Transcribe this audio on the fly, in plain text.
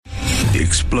The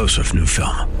explosive new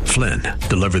film, Flynn,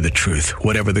 deliver the truth,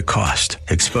 whatever the cost,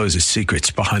 exposes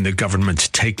secrets behind the government's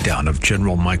takedown of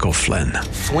General Michael Flynn.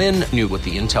 Flynn knew what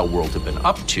the intel world had been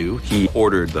up to. He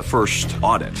ordered the first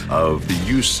audit of the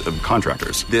use of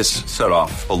contractors. This set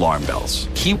off alarm bells.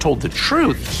 He told the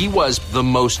truth. He was the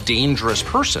most dangerous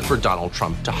person for Donald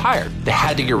Trump to hire. They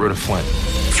had to get rid of Flynn.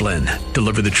 Flynn,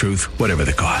 deliver the truth, whatever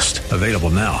the cost. Available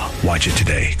now. Watch it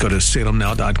today. Go to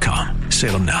salemnow.com.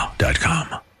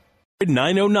 salemnow.com.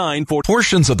 909 for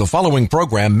portions of the following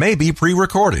program may be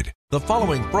pre-recorded. The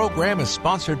following program is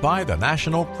sponsored by the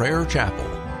National Prayer Chapel.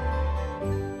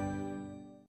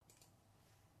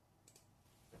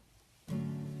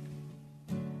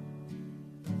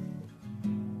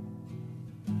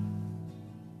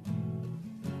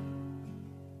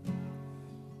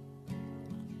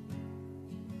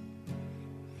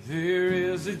 There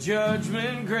is a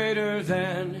judgment greater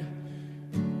than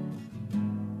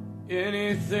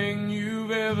anything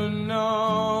you've ever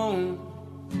known.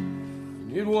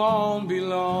 It won't be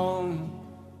long.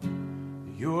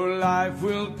 Your life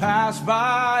will pass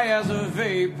by as a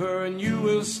vapor, and you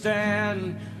will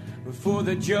stand before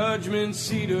the judgment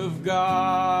seat of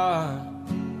God.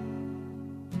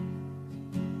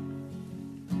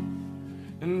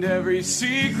 And every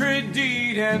secret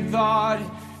deed and thought,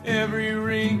 every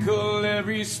wrinkle,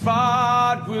 every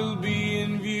spot will be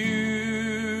in view.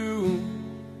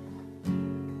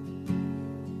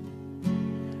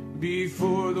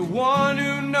 Before the one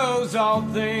who knows all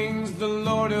things, the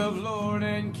Lord of Lords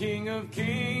and King of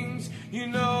Kings, you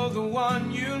know, the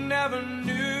one you never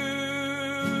knew.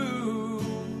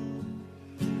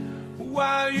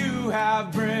 While you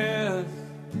have breath,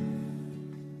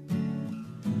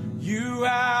 you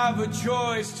have a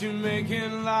choice to make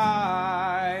in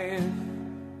life.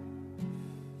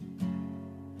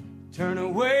 Turn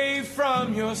away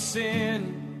from your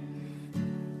sin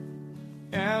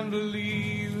and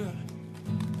believe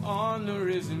on the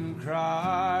risen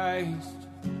Christ.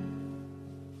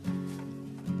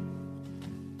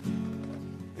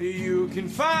 You can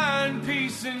find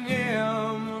peace in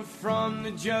Him from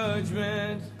the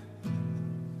judgment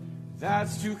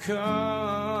that's to come.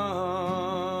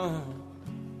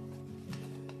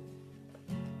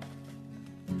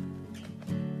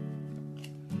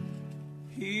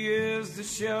 He is the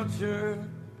shelter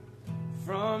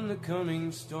from the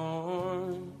coming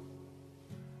storm.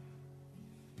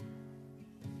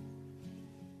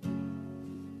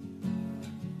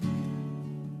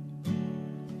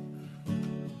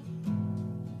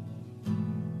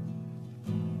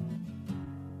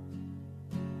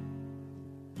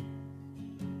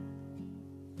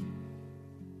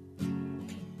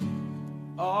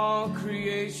 All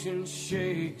creation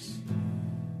shakes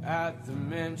at the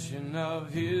mention of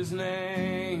His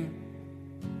name.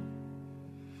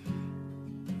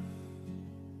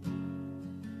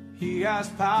 He has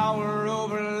power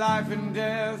over life and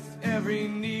death. Every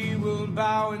knee will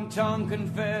bow and tongue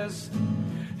confess.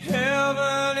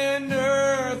 Heaven and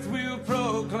earth will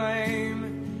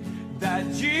proclaim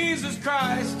that Jesus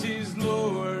Christ is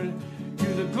Lord. To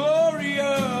the glory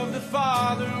of the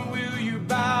Father, will you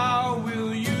bow?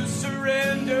 Will you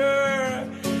surrender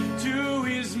to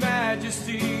His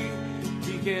majesty?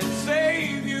 He can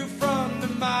save you from the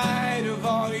might of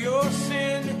all your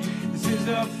sin. This is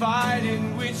a fight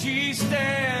in which He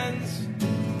stands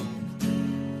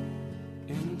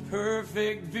in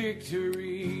perfect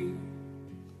victory.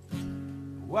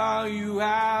 While you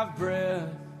have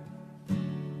breath,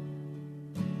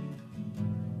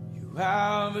 you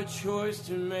have a choice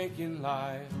to make in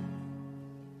life.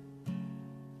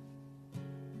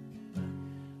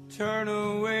 Turn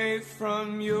away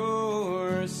from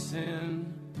your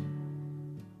sin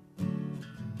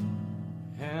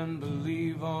and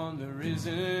believe on the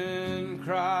risen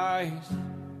Christ.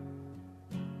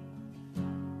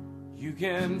 You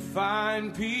can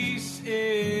find peace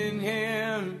in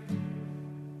Him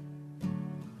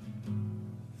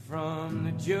from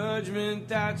the judgment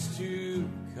that's to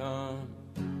come.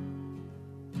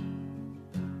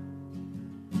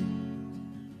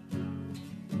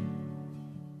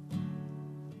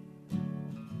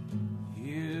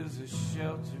 He is a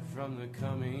shelter from the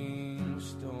coming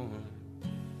storm.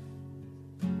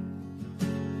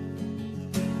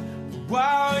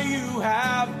 While you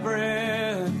have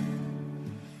breath,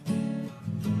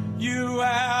 you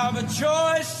have a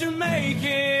choice to make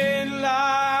in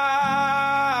life.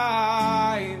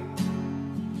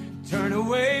 Turn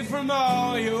away from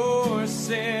all your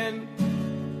sin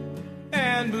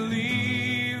and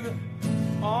believe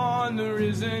on the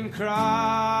risen Christ.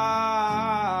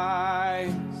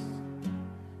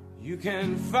 You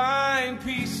can find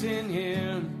peace in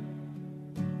Him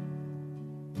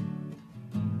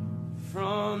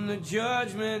from the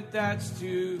judgment that's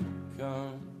to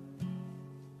come.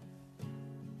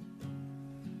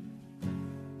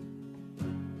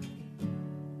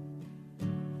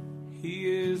 He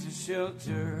is a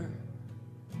shelter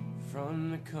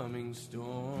from the coming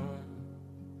storm.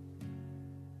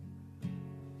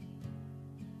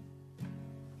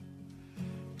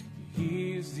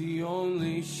 He's the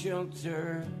only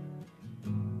shelter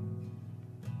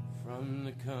from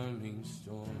the coming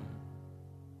storm.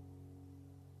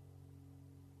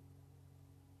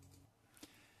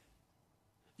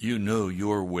 You know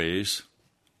your ways.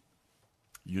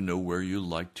 You know where you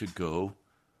like to go.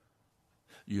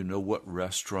 You know what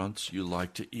restaurants you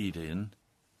like to eat in.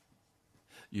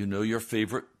 You know your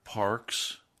favorite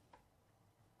parks.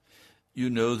 You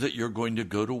know that you're going to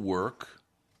go to work.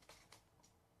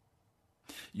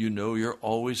 You know you're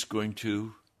always going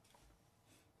to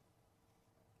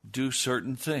do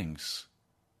certain things,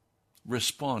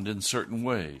 respond in certain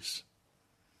ways.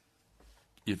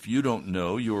 If you don't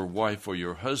know, your wife or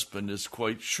your husband is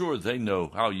quite sure they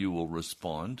know how you will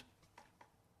respond.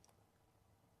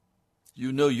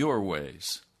 You know your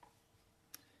ways.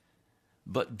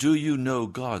 But do you know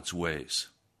God's ways?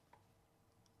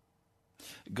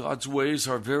 God's ways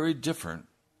are very different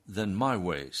than my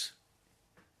ways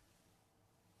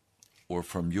or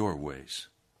from your ways.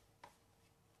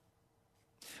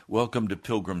 Welcome to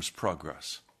Pilgrim's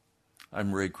Progress.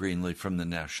 I'm Ray Greenley from the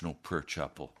National Prayer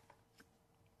Chapel.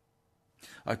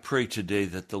 I pray today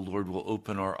that the Lord will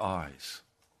open our eyes,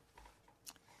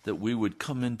 that we would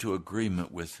come into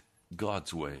agreement with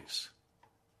God's ways,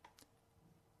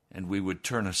 and we would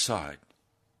turn aside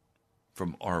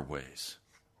from our ways.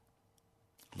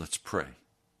 Let's pray.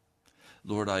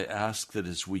 Lord, I ask that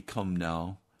as we come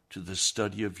now to the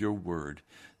study of your word,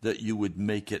 that you would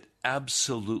make it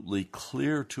absolutely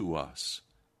clear to us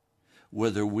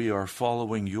whether we are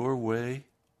following your way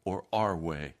or our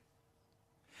way.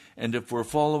 And if we're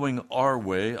following our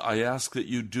way, I ask that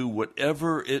you do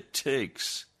whatever it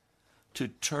takes to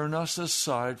turn us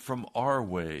aside from our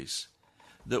ways,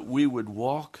 that we would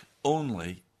walk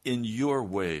only in your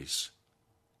ways,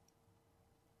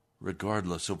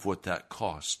 regardless of what that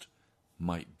cost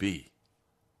might be.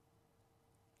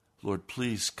 Lord,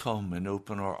 please come and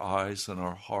open our eyes and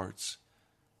our hearts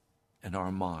and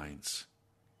our minds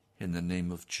in the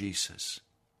name of Jesus.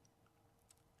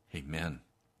 Amen.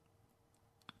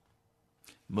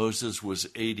 Moses was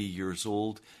 80 years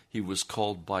old. He was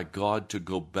called by God to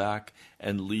go back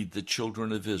and lead the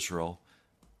children of Israel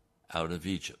out of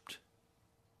Egypt.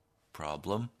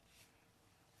 Problem?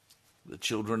 The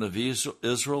children of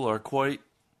Israel are quite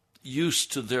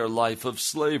used to their life of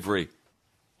slavery.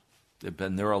 They've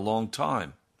been there a long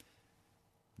time.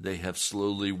 They have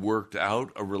slowly worked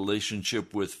out a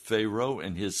relationship with Pharaoh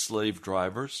and his slave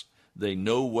drivers. They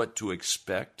know what to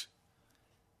expect.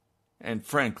 And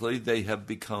frankly, they have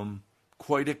become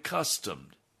quite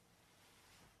accustomed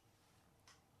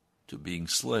to being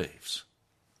slaves.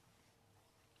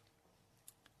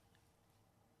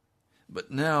 But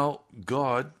now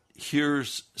God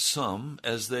hears some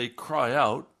as they cry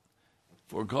out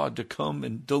for God to come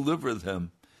and deliver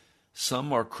them.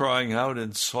 Some are crying out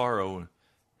in sorrow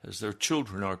as their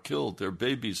children are killed, their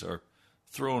babies are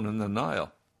thrown in the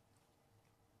Nile.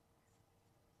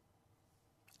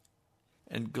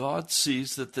 And God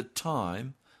sees that the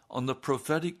time on the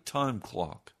prophetic time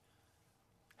clock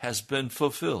has been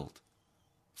fulfilled,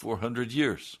 400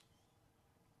 years.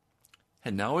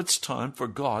 And now it's time for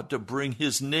God to bring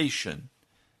his nation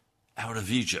out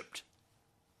of Egypt.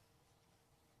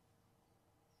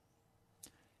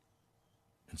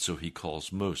 And so he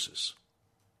calls Moses.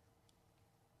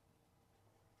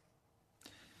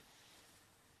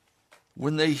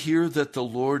 When they hear that the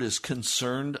Lord is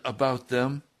concerned about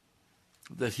them,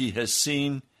 that he has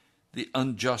seen the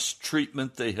unjust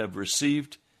treatment they have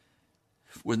received,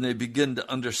 when they begin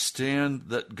to understand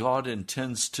that God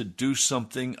intends to do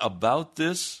something about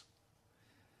this,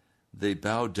 they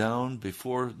bow down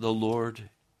before the Lord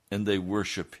and they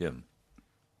worship him.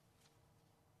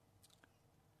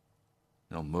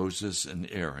 Now Moses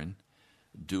and Aaron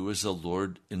do as the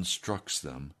Lord instructs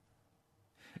them,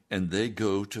 and they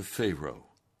go to Pharaoh,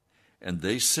 and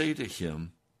they say to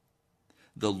him,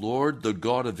 "The Lord, the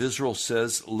God of Israel,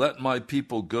 says, 'Let my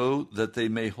people go, that they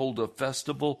may hold a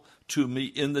festival to me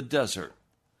in the desert.'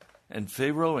 And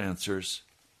Pharaoh answers,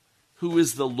 'Who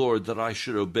is the Lord that I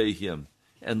should obey him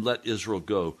and let Israel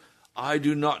go? I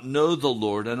do not know the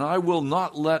Lord, and I will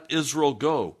not let Israel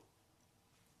go.'"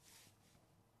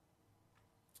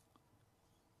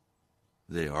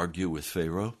 They argue with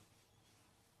Pharaoh,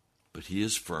 but he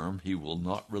is firm. He will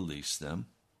not release them.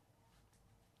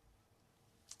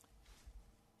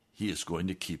 he is going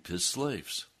to keep his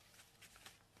slaves.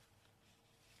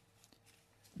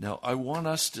 Now, I want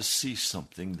us to see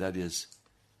something that is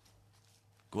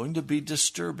going to be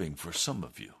disturbing for some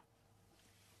of you.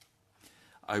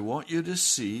 I want you to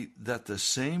see that the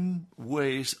same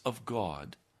ways of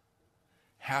God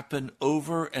happen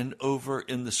over and over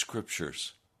in the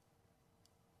Scriptures.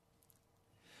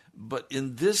 But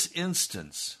in this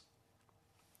instance,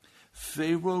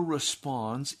 Pharaoh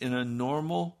responds in a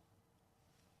normal,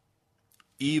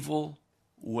 evil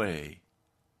way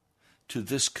to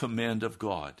this command of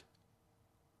God.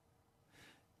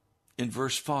 In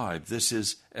verse 5, this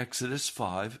is Exodus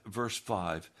 5, verse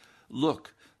 5,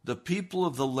 "Look, the people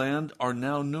of the land are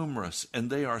now numerous,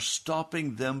 and they are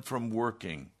stopping them from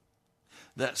working."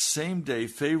 That same day,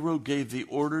 Pharaoh gave the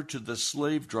order to the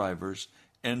slave drivers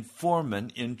and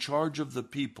foremen in charge of the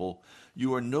people,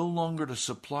 "You are no longer to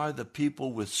supply the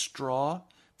people with straw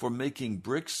for making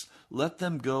bricks. Let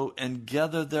them go and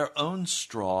gather their own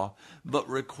straw, but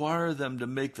require them to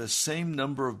make the same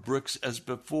number of bricks as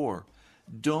before.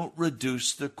 Don't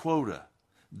reduce the quota.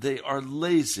 They are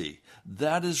lazy.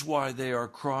 That is why they are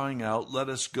crying out, 'Let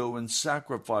us go and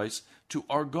sacrifice to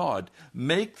our God.'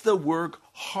 Make the work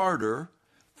harder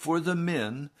for the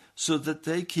men so that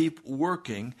they keep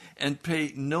working and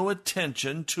pay no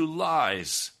attention to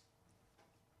lies."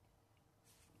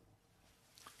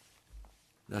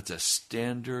 That's a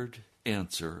standard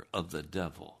answer of the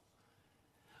devil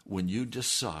when you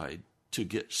decide to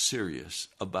get serious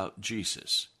about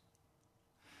Jesus.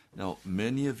 Now,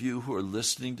 many of you who are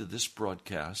listening to this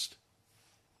broadcast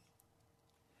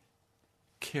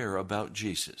care about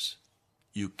Jesus.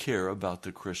 You care about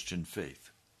the Christian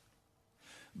faith.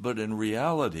 But in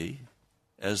reality,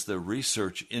 as the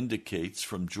research indicates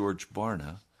from George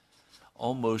Barna,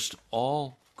 almost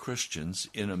all Christians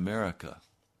in America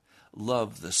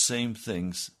love the same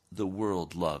things the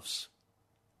world loves.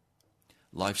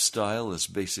 Lifestyle is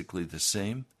basically the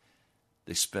same.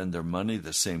 They spend their money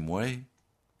the same way.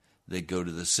 They go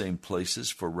to the same places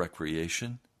for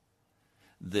recreation.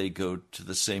 They go to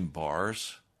the same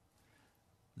bars.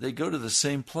 They go to the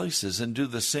same places and do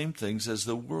the same things as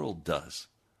the world does.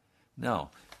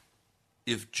 Now,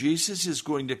 if Jesus is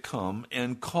going to come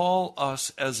and call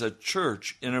us as a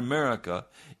church in America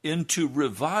into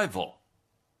revival,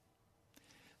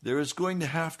 there is going to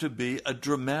have to be a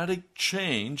dramatic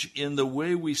change in the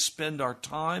way we spend our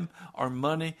time, our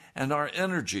money, and our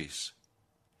energies.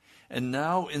 And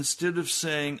now, instead of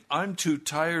saying, "I'm too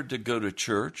tired to go to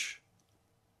church,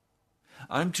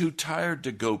 I'm too tired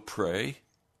to go pray,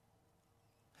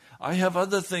 I have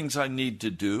other things I need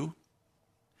to do,"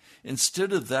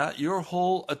 instead of that, your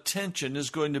whole attention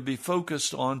is going to be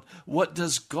focused on, what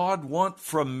does God want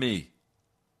from me?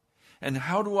 And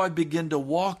how do I begin to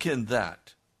walk in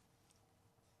that?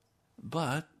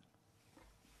 But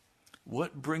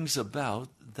what brings about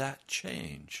that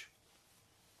change?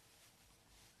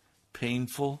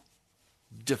 Painful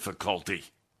difficulty.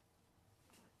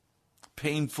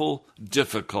 Painful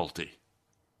difficulty.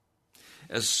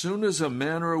 As soon as a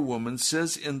man or a woman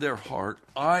says in their heart,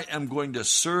 "I am going to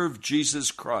serve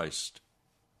Jesus Christ,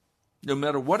 no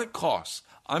matter what it costs,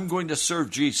 I'm going to serve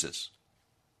Jesus,"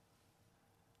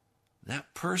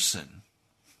 that person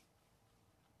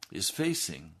is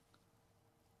facing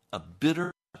a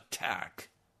bitter attack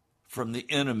from the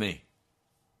enemy.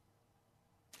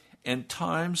 And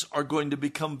times are going to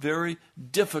become very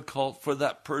difficult for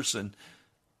that person.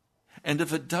 And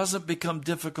if it doesn't become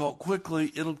difficult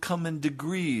quickly, it'll come in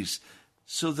degrees,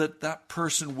 so that that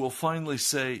person will finally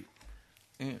say,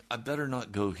 "I better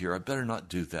not go here. I better not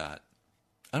do that.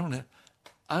 I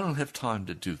don't have time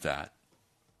to do that.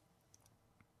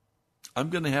 I'm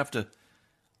going to have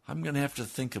to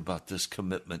think about this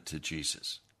commitment to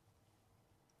Jesus."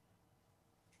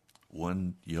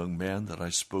 One young man that I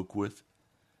spoke with,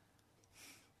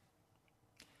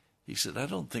 he said, "I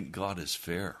don't think God is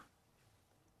fair.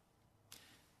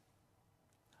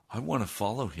 I want to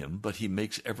follow him, but he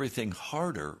makes everything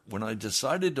harder. When I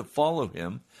decided to follow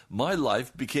him, my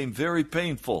life became very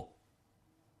painful."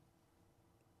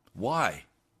 Why?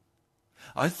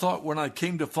 I thought when I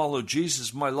came to follow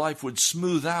Jesus, my life would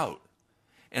smooth out,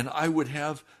 and I would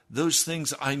have those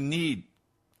things I need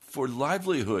for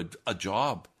livelihood, a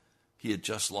job. He had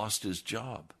just lost his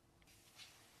job.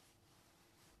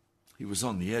 He was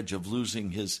on the edge of losing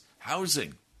his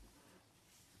housing.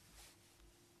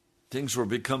 Things were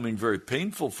becoming very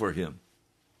painful for him.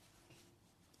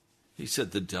 He said,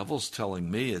 "The devil's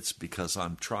telling me it's because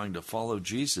I'm trying to follow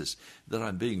Jesus, that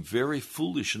I'm being very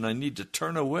foolish and I need to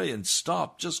turn away and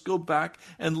stop. Just go back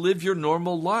and live your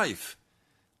normal life."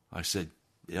 I said,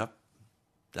 "Yep,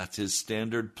 that's his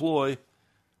standard ploy.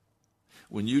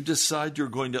 when you decide you're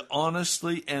going to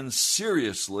honestly and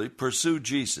seriously pursue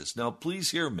Jesus. Now,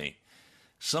 please hear me.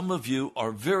 Some of you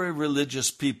are very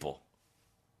religious people,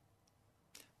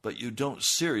 but you don't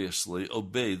seriously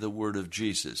obey the word of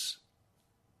Jesus.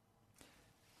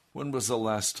 When was the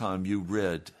last time you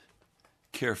read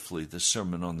carefully the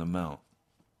Sermon on the Mount,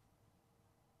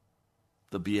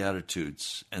 the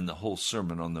Beatitudes, and the whole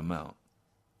Sermon on the Mount,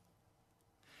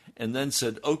 and then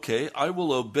said, okay, I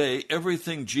will obey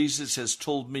everything Jesus has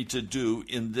told me to do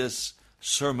in this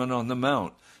Sermon on the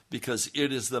Mount, because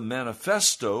it is the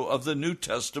manifesto of the New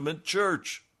Testament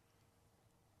church?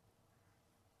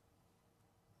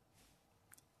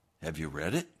 Have you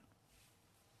read it?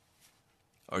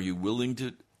 Are you willing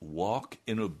to walk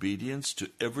in obedience to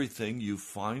everything you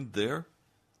find there?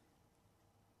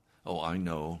 Oh, I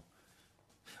know.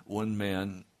 One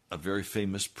man, a very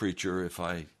famous preacher, if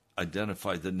I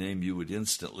identify the name, you would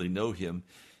instantly know him.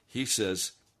 He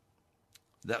says,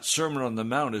 that Sermon on the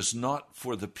Mount is not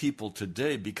for the people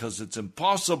today because it's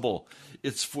impossible.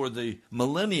 It's for the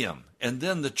millennium, and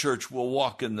then the church will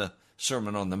walk in the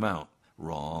Sermon on the Mount.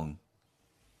 Wrong.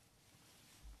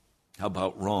 How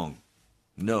about wrong?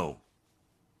 No.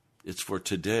 It's for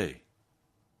today.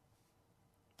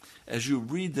 As you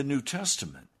read the New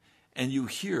Testament and you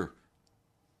hear,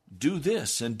 do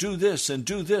this and do this and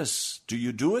do this, do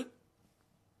you do it?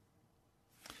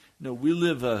 No, we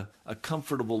live a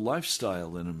comfortable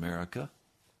lifestyle in America.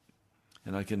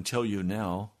 And I can tell you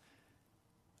now,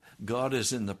 God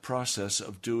is in the process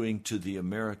of doing to the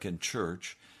American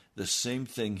church the same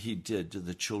thing he did to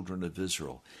the children of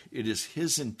Israel. It is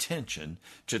his intention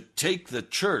to take the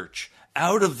church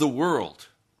out of the world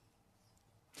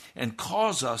and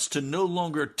cause us to no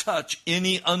longer touch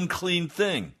any unclean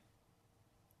thing.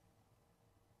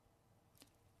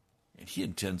 And he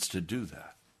intends to do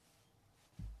that.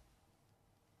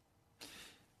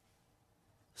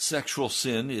 Sexual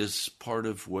sin is part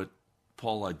of what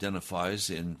Paul identifies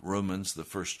in Romans, the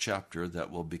first chapter, that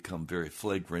will become very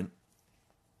flagrant.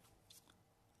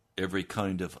 Every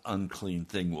kind of unclean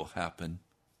thing will happen.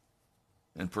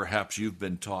 And perhaps you've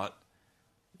been taught,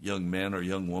 young man or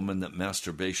young woman, that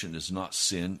masturbation is not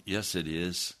sin. Yes, it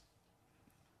is.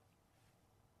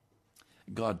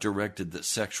 God directed that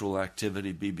sexual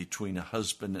activity be between a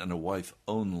husband and a wife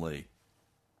only,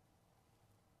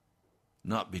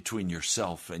 not between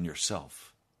yourself and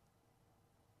yourself,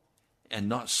 and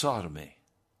not sodomy,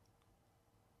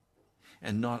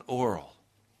 and not oral.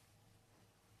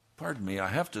 Pardon me, I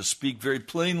have to speak very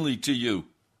plainly to you.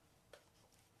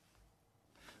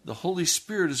 The Holy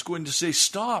Spirit is going to say,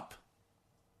 stop.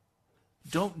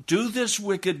 Don't do this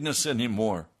wickedness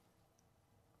anymore.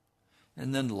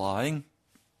 And then lying,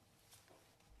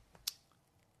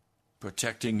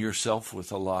 protecting yourself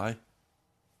with a lie,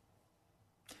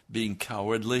 being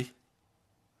cowardly,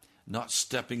 not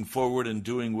stepping forward and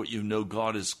doing what you know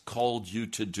God has called you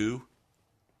to do,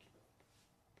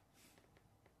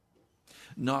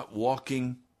 not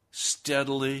walking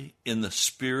steadily in the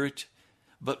Spirit,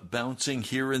 but bouncing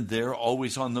here and there,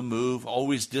 always on the move,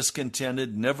 always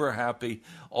discontented, never happy,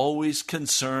 always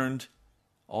concerned,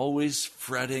 always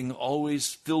fretting,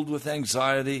 always filled with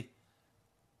anxiety.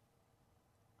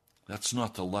 That's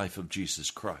not the life of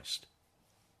Jesus Christ.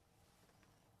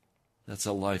 That's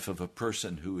a life of a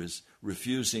person who is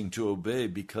refusing to obey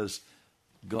because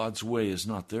God's way is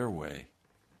not their way.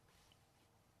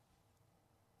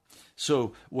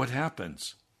 So what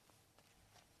happens?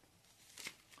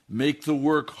 Make the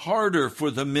work harder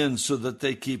for the men so that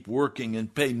they keep working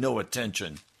and pay no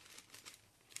attention.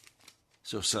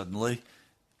 So suddenly,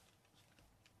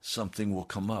 something will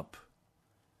come up,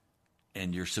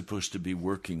 and you're supposed to be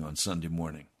working on Sunday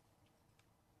morning,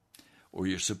 or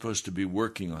you're supposed to be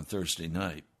working on Thursday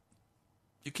night.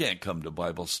 You can't come to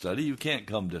Bible study. You can't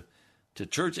come to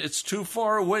church. It's too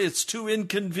far away. It's too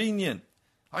inconvenient.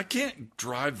 I can't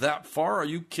drive that far. Are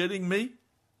you kidding me?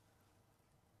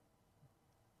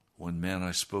 One man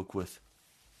I spoke with,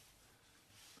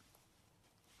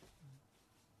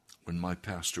 when my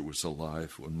pastor was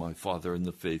alive, when my father in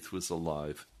the faith was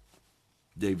alive,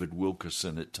 David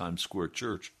Wilkerson at Times Square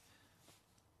Church.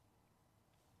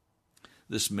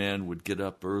 This man would get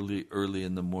up early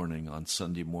in the morning on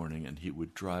Sunday morning, and he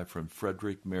would drive from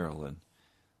Frederick, Maryland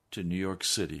to New York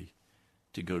City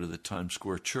to go to the Times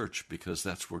Square Church because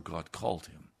that's where God called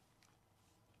him.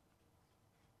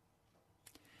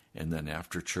 And then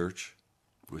after church,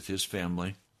 with his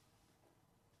family,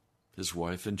 his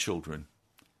wife and children,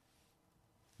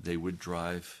 they would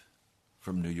drive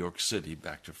from New York City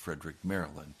back to Frederick,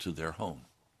 Maryland, to their home.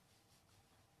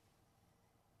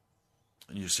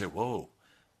 And you say, whoa,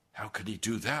 how could he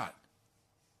do that?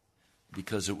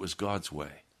 because it was God's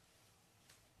way.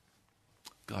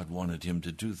 God wanted him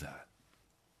to do that.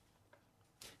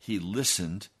 He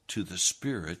listened to the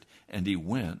Spirit, and he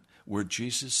went where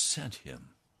Jesus sent him.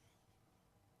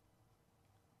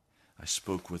 I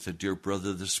spoke with a dear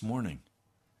brother this morning.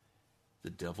 The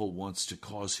devil wants to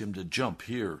cause him to jump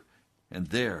here and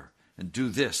there and do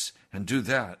this and do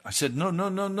that. I said,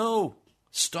 no.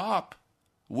 Stop.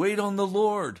 Wait on the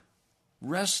Lord.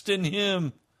 Rest in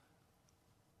him.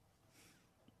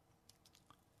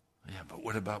 Yeah, but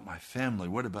what about my family?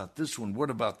 What about this one? What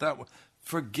about that one?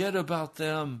 Forget about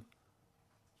them.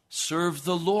 Serve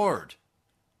the Lord.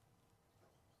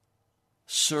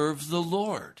 Serve the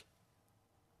Lord.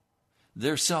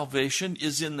 Their salvation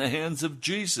is in the hands of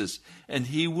Jesus, and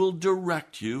he will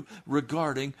direct you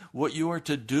regarding what you are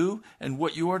to do and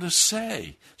what you are to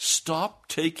say. Stop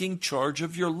taking charge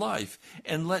of your life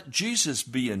and let Jesus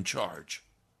be in charge.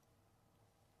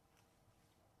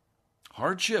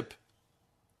 Hardship.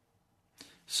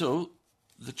 So,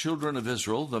 the children of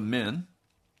Israel, the men,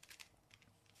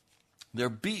 they're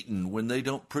beaten when they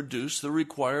don't produce the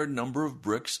required number of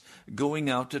bricks, going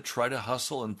out to try to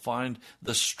hustle and find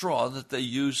the straw that they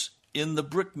use in the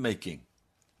brick making.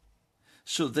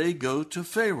 So they go to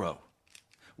Pharaoh.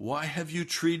 Why have you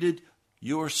treated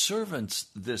your servants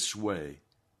this way?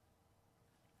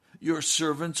 Your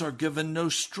servants are given no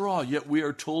straw, yet we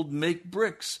are told, make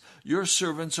bricks. Your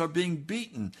servants are being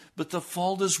beaten, but the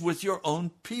fault is with your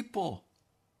own people.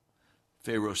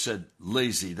 Pharaoh said,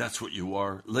 lazy, that's what you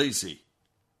are, lazy.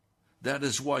 That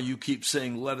is why you keep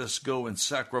saying, let us go and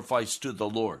sacrifice to the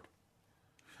Lord.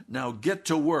 Now get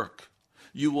to work.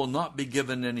 You will not be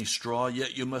given any straw,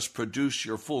 yet you must produce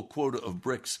your full quota of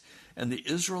bricks. And the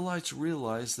Israelites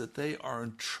realize that they are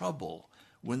in trouble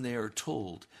when they are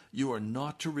told, you are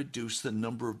not to reduce the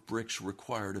number of bricks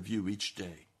required of you each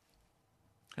day.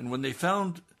 And when they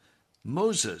found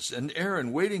Moses and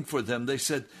Aaron waiting for them, they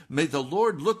said, may the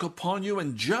Lord look upon you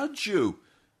and judge you.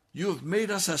 You have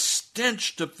made us a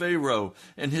stench to Pharaoh,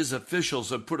 and his officials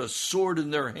have put a sword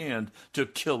in their hand to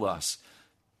kill us.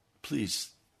 Please,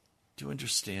 do you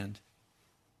understand?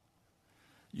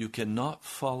 You cannot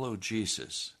follow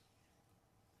Jesus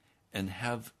and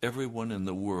have everyone in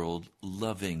the world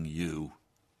loving you.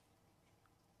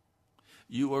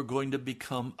 You are going to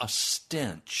become a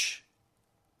stench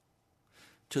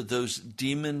to those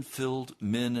demon-filled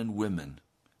men and women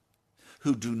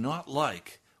who do not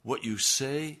like what you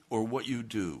say or what you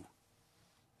do.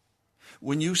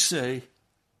 When you say,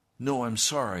 no, I'm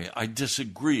sorry, I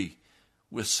disagree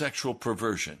with sexual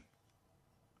perversion.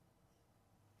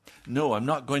 No, I'm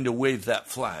not going to wave that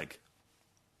flag.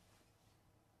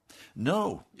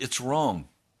 No, it's wrong.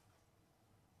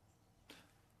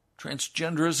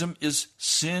 Transgenderism is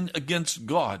sin against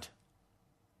God.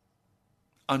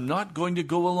 I'm not going to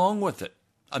go along with it.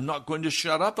 I'm not going to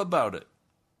shut up about it.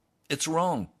 It's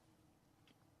wrong.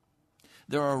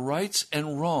 There are rights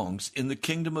and wrongs in the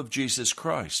kingdom of Jesus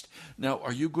Christ. Now,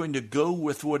 are you going to go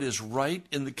with what is right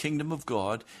in the kingdom of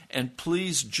God and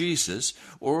please Jesus,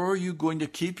 or are you going to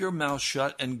keep your mouth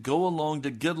shut and go along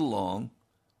to get along?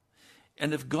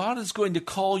 And if God is going to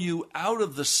call you out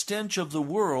of the stench of the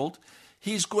world,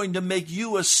 he's going to make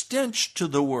you a stench to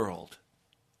the world.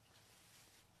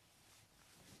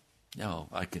 Now,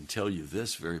 I can tell you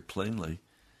this very plainly.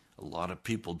 A lot of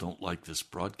people don't like this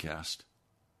broadcast.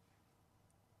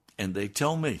 And they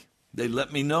tell me, they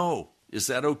let me know, is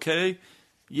that okay?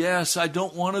 Yes, I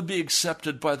don't want to be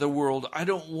accepted by the world. I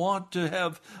don't want to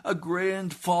have a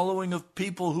grand following of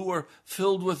people who are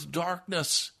filled with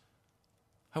darkness.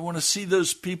 I want to see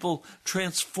those people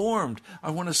transformed.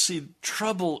 I want to see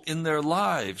trouble in their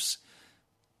lives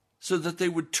so that they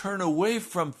would turn away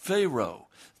from Pharaoh,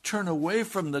 turn away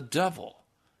from the devil,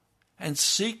 and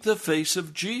seek the face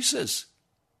of Jesus.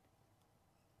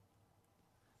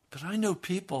 But I know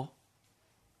people,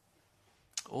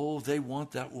 they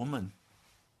want that woman,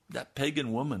 that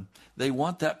pagan woman. They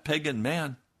want that pagan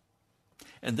man.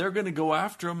 And they're going to go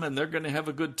after him and they're going to have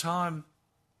a good time.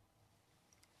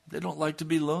 They don't like to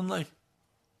be lonely.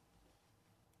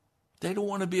 They don't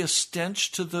want to be a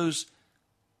stench to those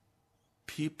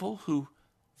people who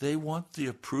they want the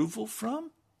approval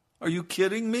from. Are you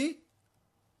kidding me?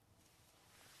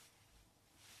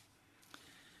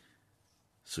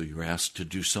 So you're asked to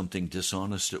do something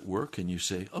dishonest at work and you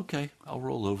say, okay, I'll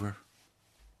roll over.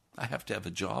 I have to have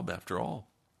a job after all.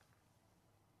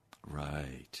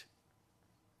 Right.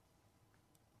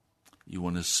 You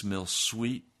want to smell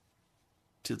sweet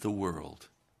to the world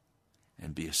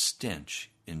and be a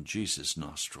stench in Jesus'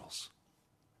 nostrils.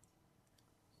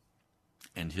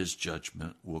 And his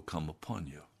judgment will come upon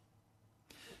you.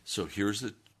 So here's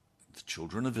the the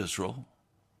children of Israel,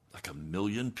 like 1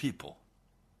 million people,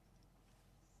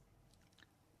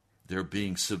 they're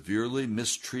being severely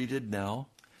mistreated now.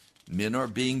 Men are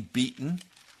being beaten.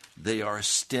 They are a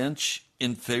stench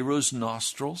in Pharaoh's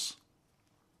nostrils.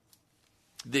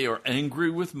 They are angry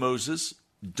with Moses.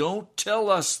 Don't tell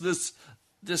us this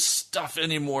stuff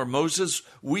anymore, Moses.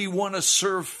 We want to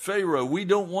serve Pharaoh. We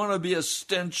don't want to be a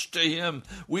stench to him.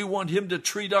 We want him to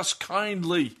treat us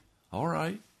kindly. All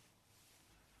right.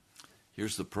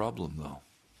 Here's the problem, though.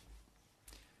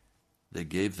 They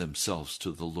gave themselves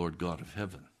to the Lord God of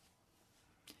heaven.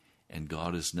 And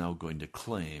God is now going to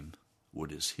claim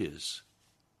what is his.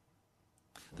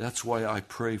 That's why I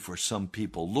pray for some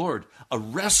people. Lord,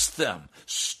 arrest them.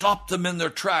 Stop them in their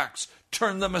tracks.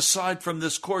 Turn them aside from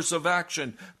this course of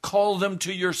action. Call them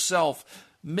to yourself.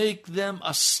 Make them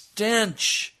a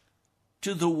stench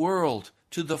to the world,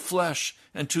 to the flesh,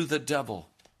 and to the devil.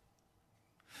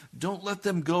 Don't let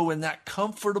them go in that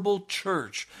comfortable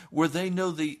church where they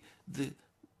know the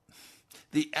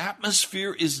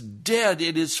atmosphere is dead.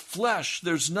 It is flesh.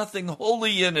 There's nothing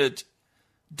holy in it.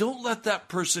 Don't let that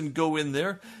person go in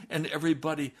there and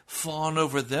everybody fawn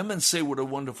over them and say what a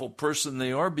wonderful person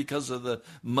they are because of the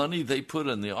money they put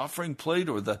in the offering plate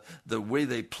or the way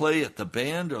they play at the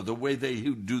band or the way they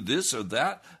do this or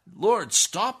that. Lord,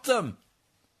 stop them.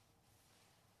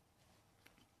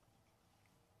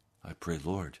 I pray,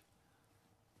 Lord,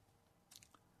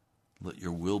 let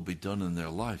your will be done in their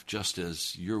life just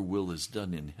as your will is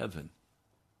done in heaven.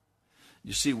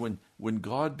 You see, when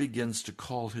God begins to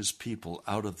call his people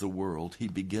out of the world, he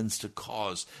begins to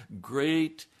cause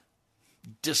great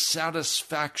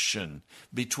dissatisfaction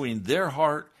between their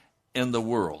heart and the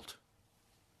world.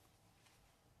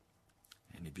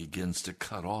 And he begins to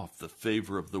cut off the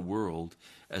favor of the world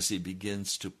as he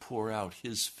begins to pour out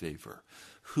his favor.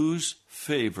 Whose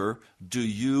favor do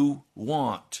you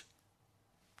want?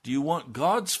 Do you want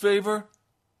God's favor?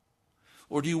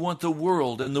 Or do you want the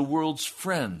world and the world's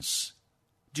friends?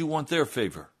 Do you want their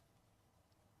favor?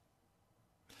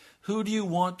 Who do you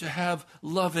want to have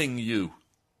loving you?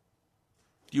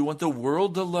 Do you want the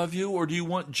world to love you, or do you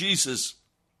want Jesus?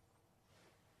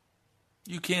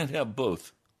 You can't have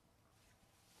both.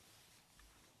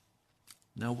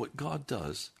 Now, what God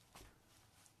does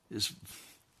is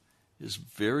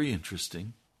very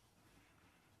interesting.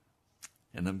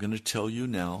 And I'm going to tell you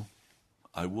now,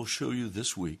 I will show you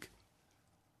this week,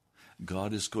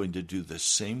 God is going to do the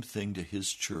same thing to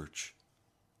his church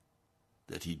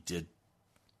that he did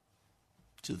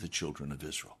to the children of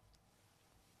Israel.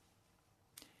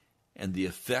 And the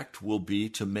effect will be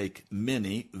to make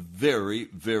many very,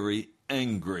 very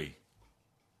angry.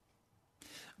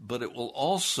 But it will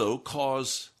also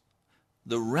cause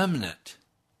the remnant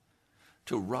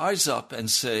to rise up and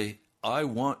say, I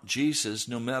want Jesus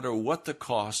no matter what the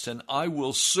cost, and I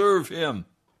will serve him.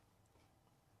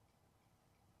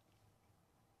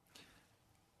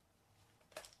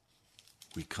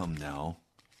 We come now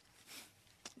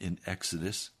in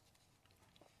Exodus,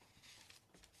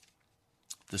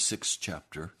 the 6th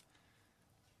chapter,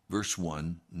 verse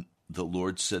 1. The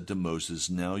Lord said to Moses,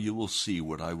 now you will see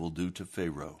what I will do to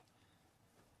Pharaoh.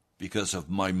 Because of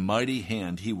my mighty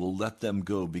hand, he will let them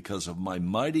go. Because of my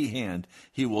mighty hand,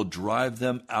 he will drive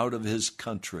them out of his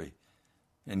country.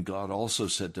 And God also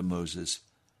said to Moses,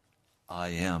 I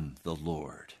am the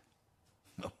Lord.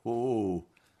 Oh,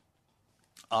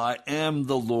 I am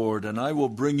the Lord, and I will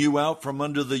bring you out from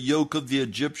under the yoke of the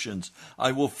Egyptians.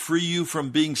 I will free you from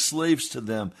being slaves to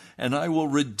them, and I will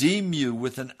redeem you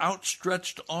with an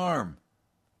outstretched arm.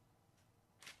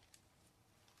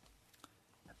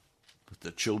 But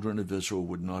the children of Israel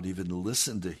would not even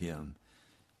listen to him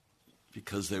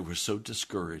because they were so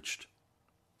discouraged,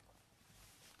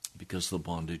 because the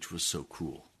bondage was so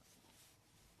cruel.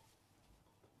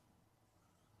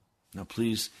 Now,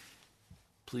 please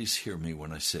hear me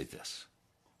when I say this.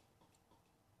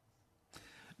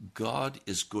 God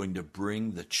is going to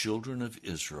bring the children of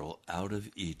Israel out of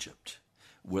Egypt,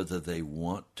 whether they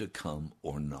want to come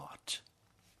or not.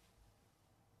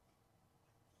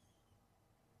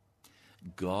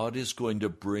 God is going to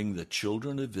bring the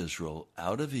children of Israel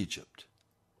out of Egypt,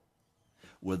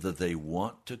 whether they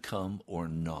want to come or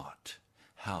not.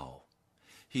 How?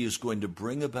 He is going to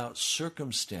bring about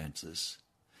circumstances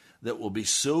that will be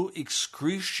so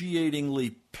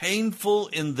excruciatingly painful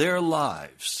in their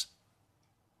lives.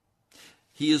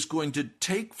 He is going to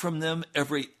take from them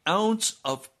every ounce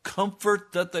of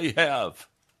comfort that they have.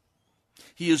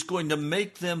 He is going to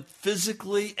make them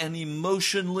physically and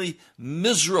emotionally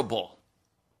miserable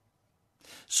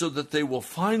so that they will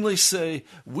finally say,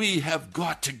 we have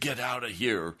got to get out of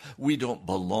here. We don't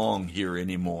belong here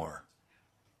anymore.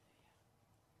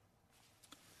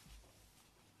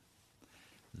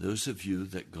 those of you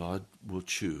that God will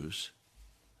choose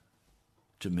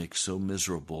to make so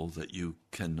miserable that you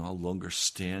can no longer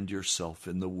stand yourself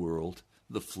in the world,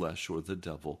 the flesh, or the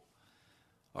devil,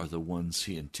 are the ones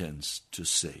he intends to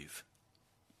save.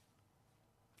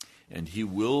 And he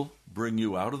will bring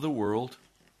you out of the world.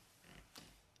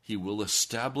 He will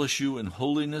establish you in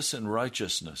holiness and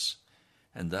righteousness.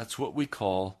 And that's what we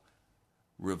call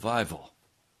revival,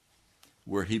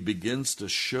 where he begins to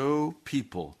show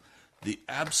people the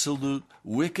absolute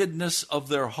wickedness of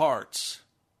their hearts.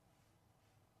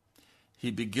 He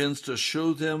begins to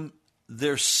show them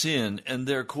their sin and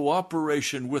their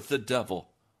cooperation with the devil.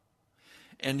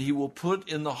 And he will put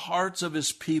in the hearts of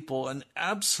his people an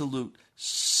absolute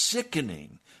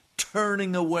sickening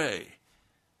turning away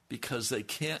because they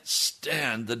can't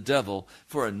stand the devil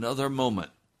for another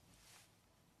moment.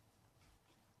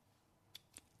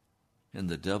 And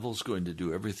the devil's going to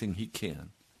do everything he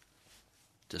can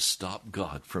to stop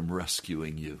God from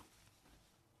rescuing you.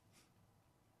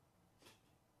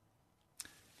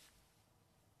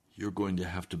 You're going to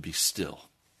have to be still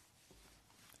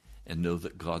and know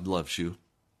that God loves you.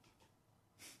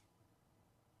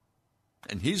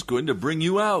 And he's going to bring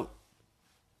you out.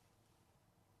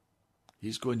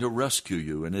 He's going to rescue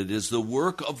you, and it is the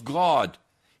work of God.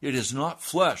 It is not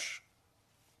flesh.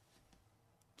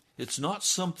 It's not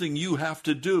something you have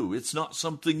to do. It's not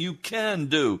something you can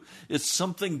do. It's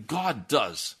something God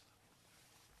does.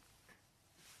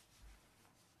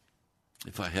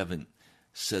 If I haven't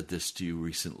said this to you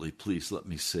recently, please let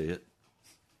me say it.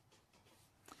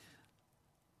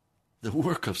 The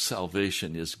work of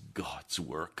salvation is God's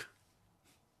work.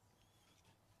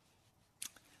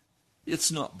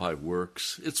 It's not by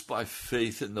works. It's by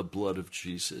faith in the blood of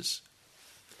Jesus.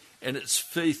 And it's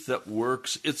faith that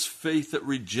works. It's faith that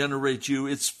regenerates you.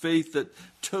 It's faith that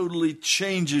totally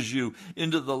changes you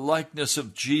into the likeness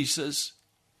of Jesus.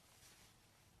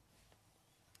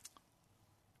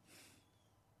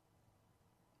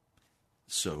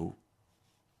 So,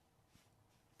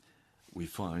 we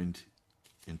find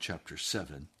in chapter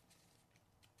 7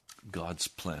 God's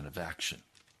plan of action.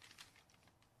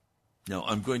 Now,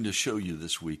 I'm going to show you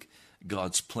this week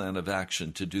God's plan of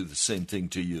action to do the same thing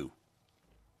to you.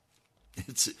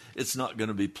 It's not going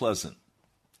to be pleasant,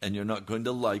 and you're not going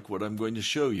to like what I'm going to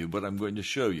show you, but I'm going to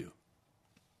show you.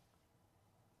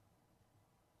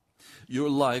 Your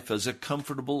life as a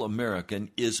comfortable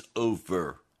American is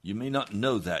over. You may not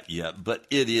know that yet, but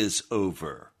it is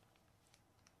over.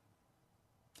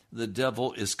 The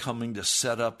devil is coming to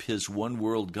set up his one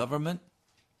world government.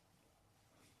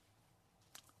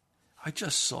 I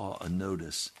just saw a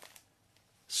notice.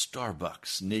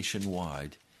 Starbucks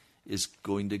nationwide is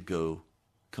going to go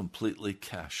completely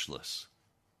cashless.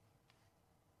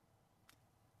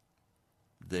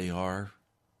 They are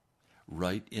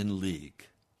right in league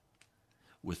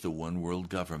with the one world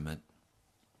government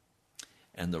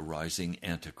and the rising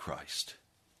Antichrist.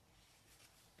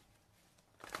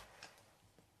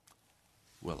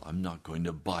 Well, I'm not going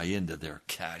to buy into their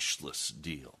cashless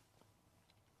deal.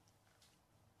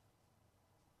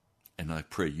 And I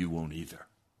pray you won't either.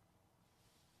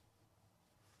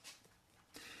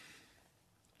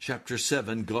 Chapter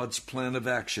 7, God's plan of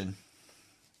action.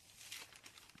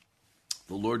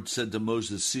 The Lord said to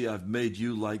Moses, "See, I've made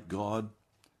you like God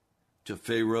to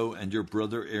Pharaoh, and your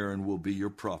brother Aaron will be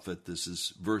your prophet." This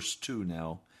is verse 2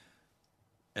 now.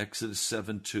 Exodus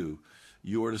 7:2.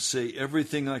 You are to say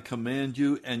everything I command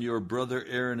you, and your brother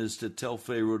Aaron is to tell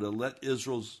Pharaoh to let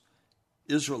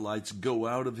Israelites go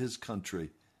out of his country.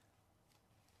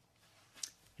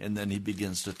 And then he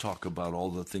begins to talk about all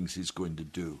the things he's going to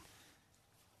do.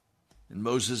 And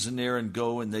Moses and Aaron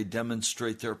go and they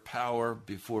demonstrate their power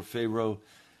before Pharaoh.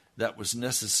 That was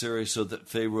necessary so that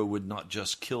Pharaoh would not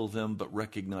just kill them, but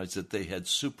recognize that they had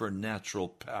supernatural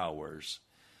powers.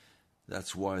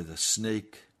 That's why the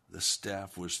snake, the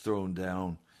staff, was thrown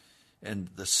down, and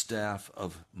the staff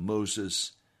of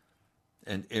Moses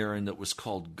and Aaron that was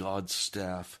called God's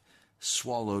staff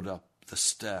swallowed up the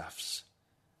staffs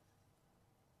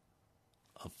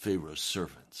of Pharaoh's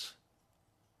servants.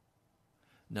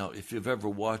 Now, if you've ever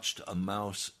watched a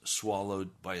mouse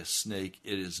swallowed by a snake,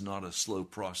 it is not a slow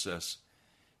process.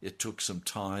 It took some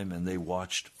time, and they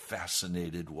watched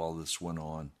fascinated while this went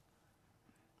on.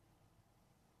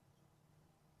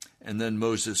 And then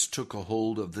Moses took a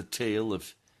hold of the tail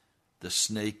of the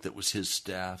snake that was his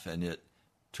staff, and it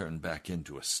turned back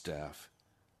into a staff.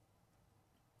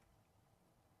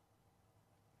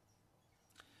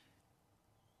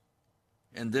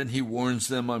 And then he warns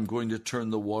them, I'm going to turn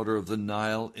the water of the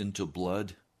Nile into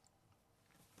blood.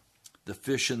 The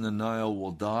fish in the Nile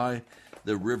will die,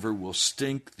 The river will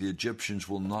stink. The Egyptians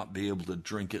will not be able to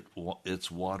drink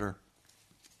its water.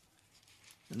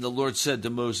 And the Lord said to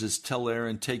Moses, tell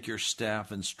Aaron, take your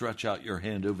staff and stretch out your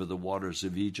hand over the waters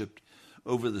of Egypt,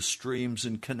 over the streams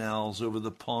and canals, over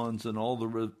the ponds and all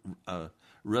the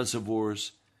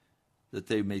reservoirs, that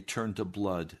they may turn to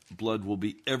blood. Blood will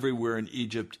be everywhere in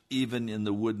Egypt, even in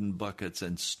the wooden buckets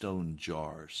and stone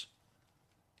jars.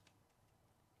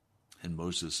 And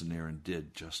Moses and Aaron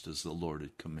did just as the Lord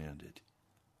had commanded.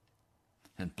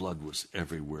 And blood was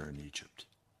everywhere in Egypt.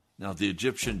 Now the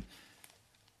Egyptian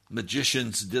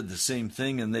magicians did the same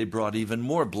thing, and they brought even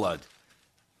more blood.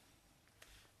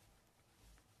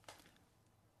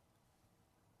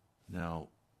 Now,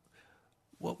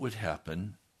 what would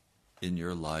happen in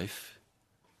your life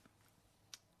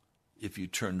if you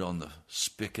turned on the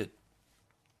spigot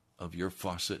of your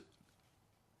faucet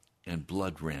and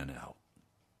blood ran out?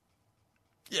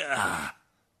 Yeah,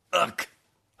 ugh,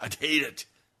 I'd hate it.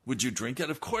 Would you drink it?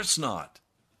 Of course not.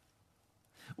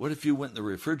 What if you went in the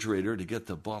refrigerator to get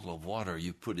the bottle of water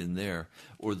you put in there,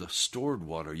 or the stored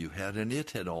water you had, and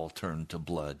it had all turned to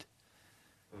blood?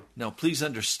 Now, please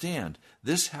understand,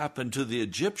 this happened to the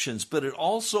Egyptians, but it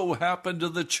also happened to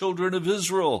the children of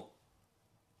Israel.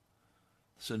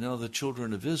 So now the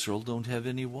children of Israel don't have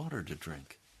any water to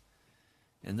drink.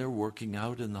 And they're working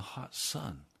out in the hot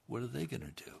sun. What are they going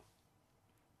to do?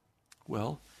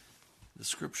 Well, the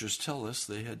scriptures tell us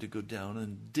they had to go down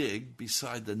and dig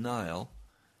beside the Nile,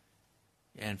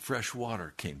 and fresh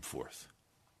water came forth.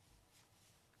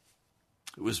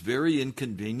 It was very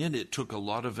inconvenient. It took a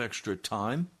lot of extra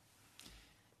time.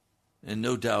 And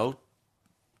no doubt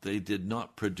they did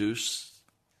not produce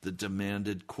the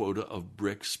demanded quota of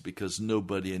bricks because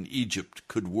nobody in Egypt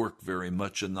could work very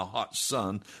much in the hot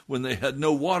sun when they had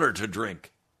no water to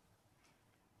drink.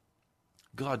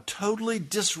 God totally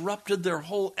disrupted their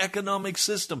whole economic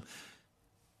system.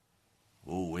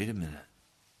 Oh, wait a minute.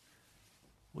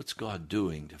 What's God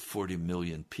doing to 40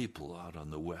 million people out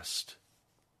on the west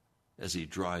as he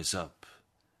dries up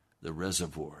the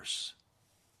reservoirs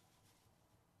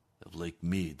of Lake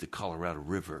Mead, the Colorado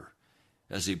River,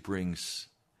 as he brings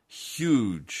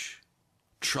huge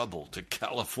trouble to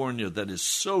California that is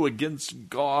so against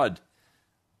God?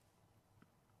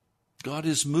 God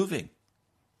is moving.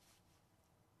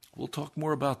 We'll talk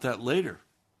more about that later.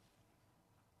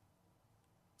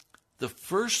 The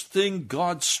first thing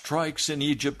God strikes in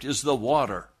Egypt is the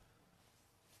water.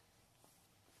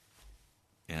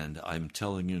 And I'm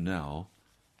telling you now,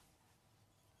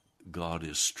 God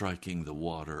is striking the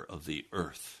water of the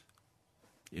earth.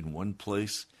 In one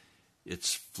place,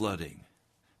 it's flooding.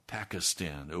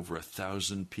 Pakistan, over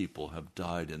 1,000 people have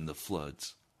died in the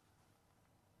floods.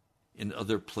 In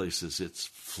other places, it's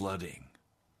flooding.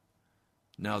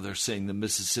 Now they're saying the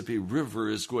Mississippi River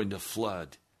is going to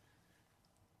flood.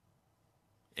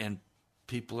 And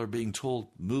people are being told,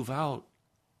 move out.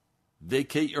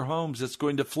 Vacate your homes. It's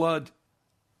going to flood.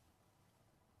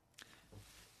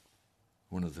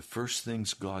 One of the first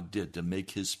things God did to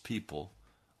make his people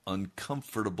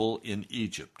uncomfortable in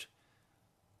Egypt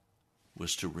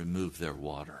was to remove their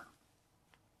water.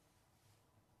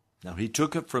 Now, he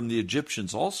took it from the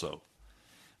Egyptians also.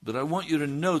 But I want you to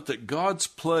note that God's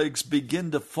plagues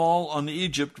begin to fall on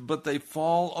Egypt, but they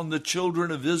fall on the children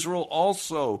of Israel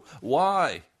also.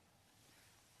 Why?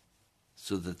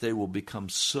 So that they will become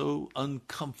so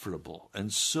uncomfortable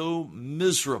and so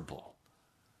miserable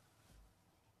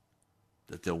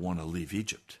that they'll want to leave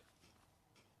Egypt.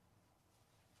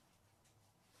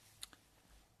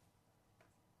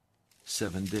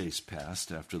 "7 days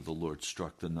passed after the Lord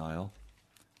struck the Nile.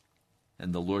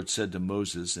 And the Lord said to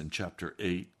Moses in chapter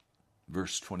 8,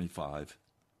 verse 25,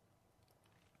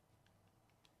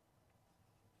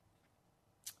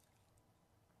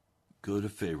 "Go to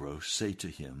Pharaoh, say to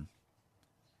him,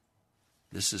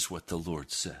 this is what the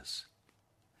Lord says.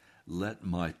 Let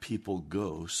my people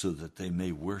go so that they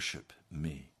may worship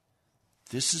me."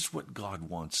 This is what God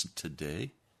wants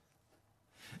today.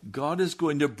 God is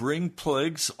going to bring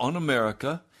plagues on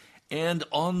America and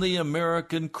on the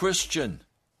American Christian,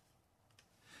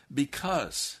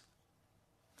 because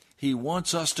he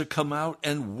wants us to come out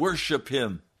and worship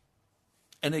him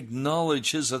and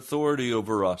acknowledge his authority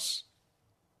over us.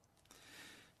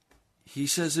 He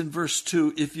says in verse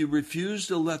 2, "If you refuse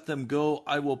to let them go,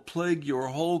 I will plague your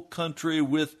whole country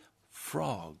with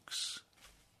frogs."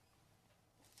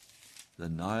 The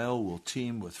Nile will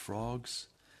teem with frogs.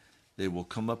 They will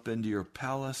come up into your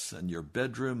palace and your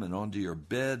bedroom and onto your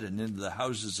bed and into the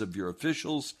houses of your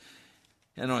officials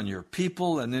and on your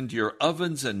people, and into your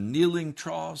ovens and kneading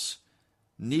troughs.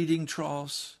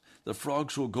 The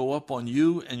frogs will go up on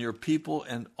you and your people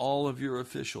and all of your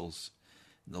officials.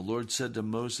 The Lord said to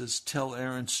Moses, "Tell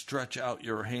Aaron, stretch out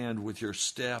your hand with your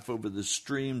staff over the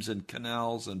streams and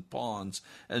canals and ponds,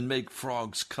 and make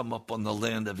frogs come up on the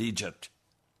land of Egypt."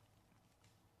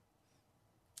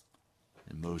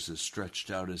 And Moses stretched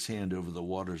out his hand over the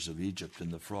waters of Egypt,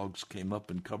 and the frogs came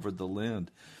up and covered the land.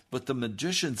 But the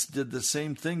magicians did the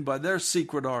same thing by their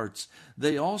secret arts.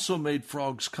 They also made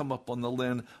frogs come up on the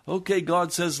land. Okay,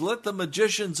 God says, let the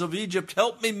magicians of Egypt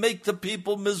help me make the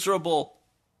people miserable.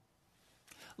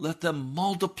 Let them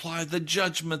multiply the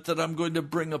judgment that I'm going to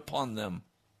bring upon them.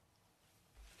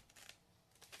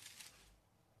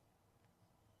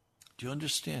 Do you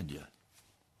understand yet?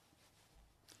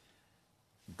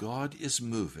 God is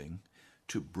moving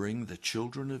to bring the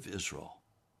children of Israel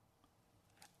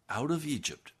out of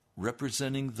Egypt,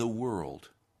 representing the world.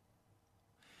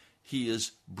 He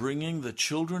is bringing the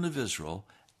children of Israel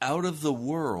out of the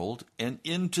world and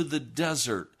into the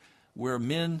desert where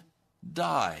men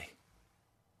die.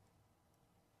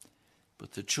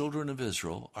 But the children of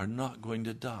Israel are not going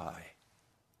to die.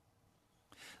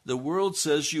 The world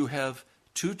says you have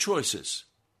two choices.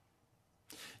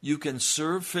 You can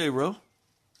serve Pharaoh.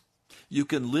 You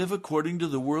can live according to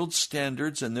the world's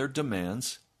standards and their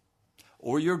demands,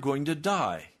 or you're going to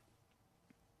die.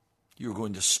 You're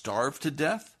going to starve to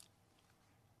death.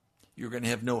 You're going to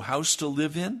have no house to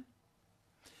live in.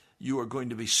 You are going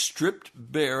to be stripped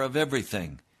bare of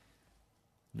everything.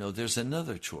 No, there's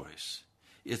another choice.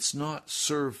 It's not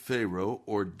serve Pharaoh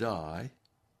or die.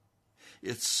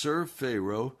 It's serve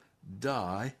Pharaoh,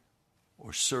 die,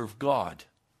 or serve God.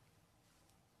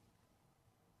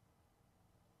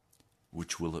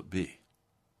 Which will it be?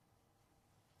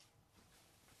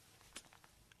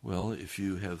 Well, if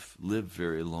you have lived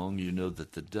very long, you know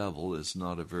that the devil is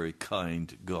not a very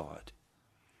kind God.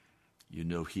 You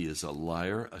know he is a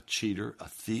liar, a cheater, a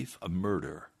thief, a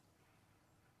murderer.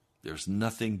 There's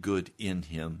nothing good in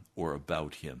him or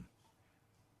about him.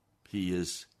 He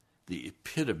is the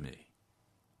epitome,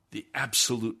 the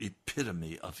absolute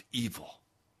epitome of evil,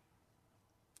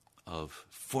 of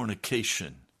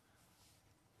fornication,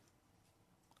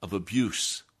 of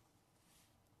abuse,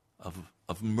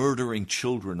 of murdering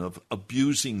children, of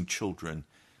abusing children,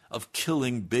 of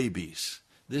killing babies.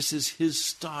 This is his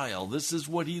style. This is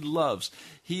what he loves.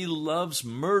 He loves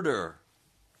murder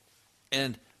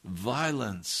and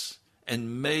violence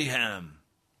and mayhem.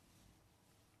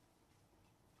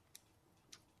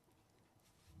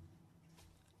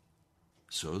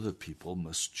 So the people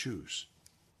must choose.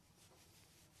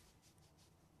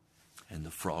 And the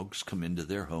frogs come into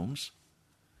their homes.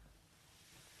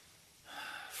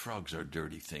 Frogs are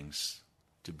dirty things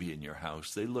to be in your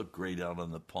house. They look great out on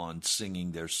the pond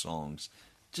singing their songs.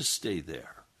 Just stay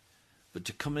there. But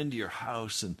to come into your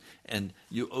house and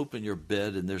you open your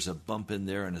bed and there's a bump in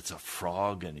there and it's a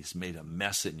frog and he's made a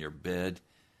mess in your bed.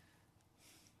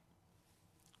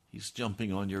 He's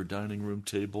jumping on your dining room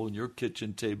table and your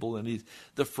kitchen table and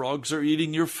the frogs are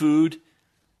eating your food.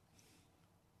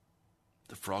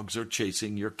 The frogs are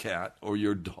chasing your cat or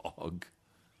your dog.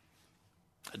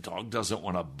 A dog doesn't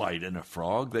want to bite in a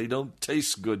frog. They don't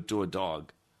taste good to a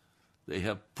dog. They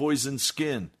have poison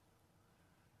skin.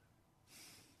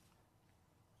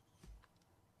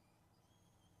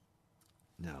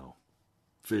 Now,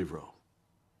 Pharaoh,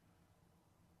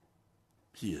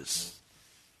 he is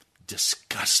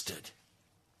disgusted.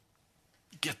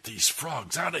 Get these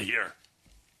frogs out of here.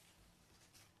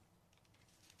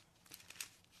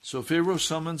 So Pharaoh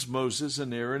summons Moses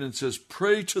and Aaron and says,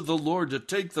 "Pray to the Lord to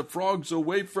take the frogs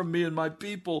away from me and my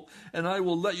people, and I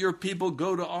will let your people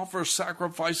go to offer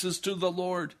sacrifices to the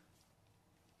Lord."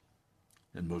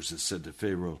 And Moses said to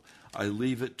Pharaoh, "I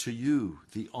leave it to you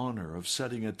the honor of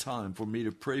setting a time for me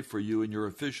to pray for you and your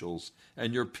officials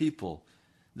and your people,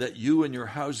 that you and your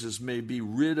houses may be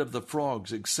rid of the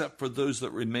frogs, except for those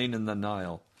that remain in the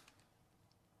Nile."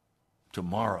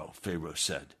 Tomorrow, Pharaoh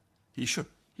said. He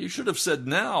should have said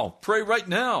now. Pray right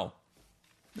now.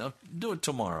 Now, do it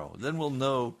tomorrow. Then we'll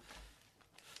know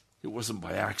it wasn't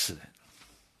by accident.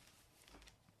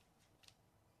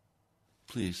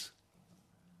 Please.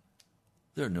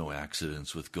 There are no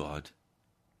accidents with God.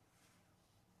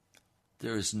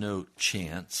 There is no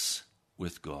chance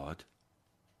with God.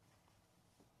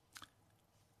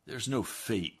 There's no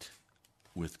fate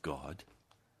with God.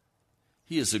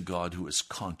 He is a God who is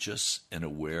conscious and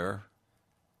aware,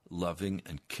 loving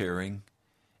and caring,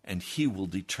 and he will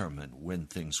determine when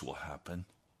things will happen.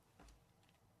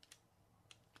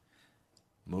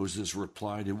 Moses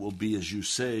replied, "It will be as you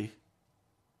say,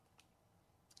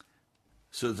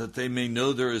 so that they may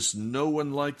know there is no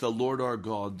one like the Lord our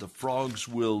God. The frogs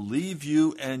will leave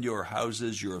you and your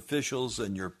houses, your officials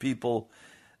and your people.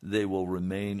 they will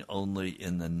remain only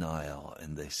in the Nile.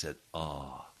 And they said,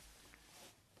 ah.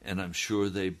 And I'm sure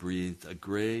they breathed a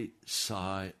great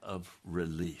sigh of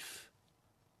relief.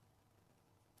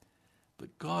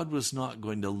 But God was not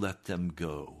going to let them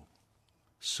go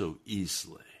so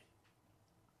easily.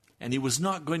 And he was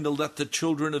not going to let the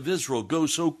children of Israel go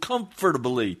so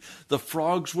comfortably. The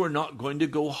frogs were not going to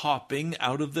go hopping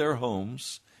out of their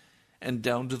homes and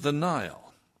down to the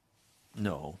Nile.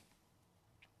 No.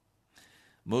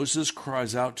 Moses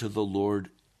cries out to the Lord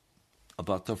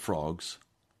about the frogs,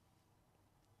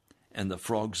 and the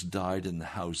frogs died in the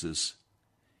houses,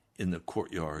 in the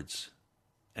courtyards,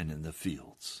 and in the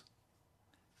fields.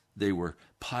 They were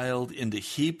piled into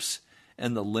heaps,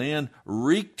 and the land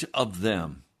reeked of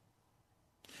them.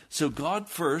 So God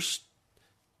first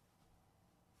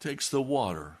takes the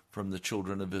water from the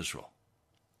children of Israel.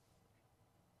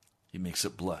 He makes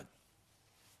it blood.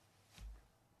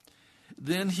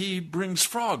 Then he brings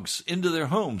frogs into their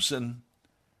homes, and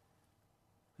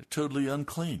they're totally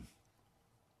unclean.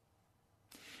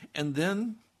 And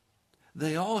then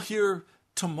they all hear,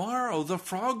 tomorrow the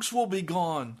frogs will be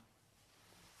gone.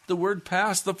 The word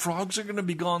passed, the frogs are going to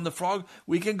be gone.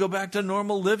 We can go back to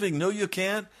normal living. No, you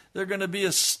can't. They're going to be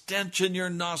a stench in your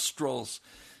nostrils.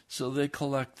 So they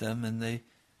collect them,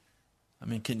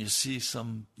 and can you see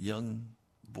some young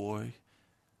boy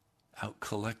out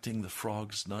collecting the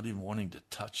frogs, not even wanting to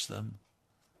touch them,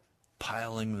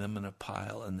 piling them in a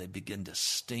pile, and they begin to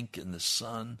stink in the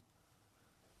sun?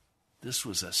 This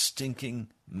was a stinking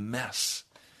mess.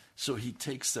 So he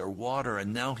takes their water,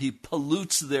 and now he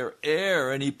pollutes their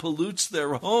air, and he pollutes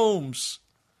their homes.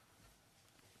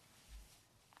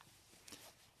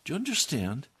 Do you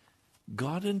understand?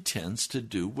 God intends to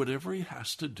do whatever he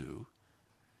has to do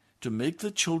to make the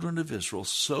children of Israel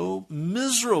so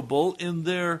miserable in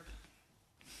their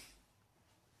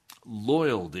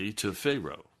loyalty to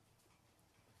Pharaoh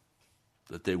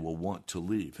that they will want to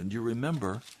leave. And you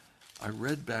remember, I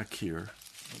read back here,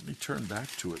 let me turn back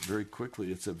to it very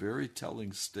quickly. It's a very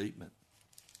telling statement.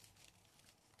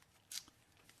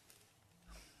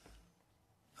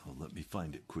 Oh, let me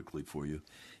find it quickly for you.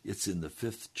 It's in the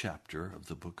 5th chapter of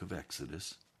the book of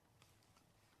Exodus.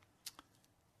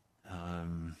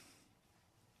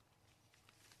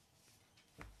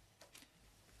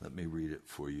 Let me read it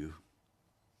for you.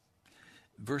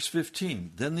 Verse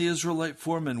 15, then the Israelite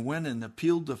foreman went and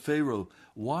appealed to Pharaoh,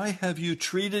 why have you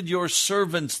treated your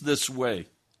servants this way?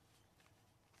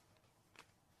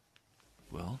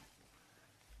 Well,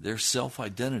 their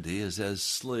self-identity is as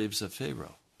slaves of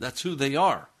Pharaoh. That's who they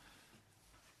are.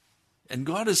 And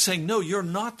God is saying, no, you're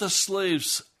not the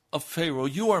slaves of Pharaoh.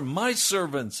 You are my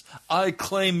servants. I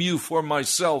claim you for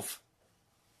myself.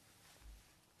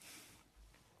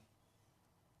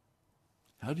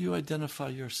 How do you identify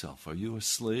yourself? Are you a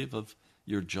slave of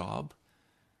your job?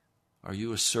 Are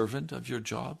you a servant of your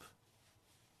job?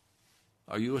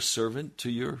 Are you a servant to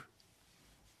your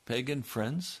pagan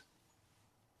friends?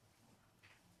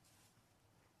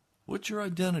 What's your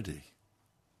identity?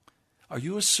 Are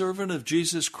you a servant of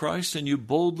Jesus Christ and you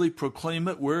boldly proclaim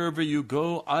it wherever you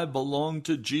go? I belong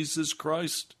to Jesus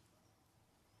Christ.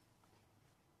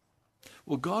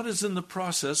 Well, God is in the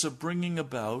process of bringing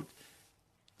about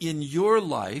in your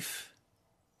life,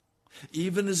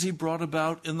 even as he brought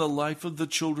about in the life of the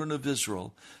children of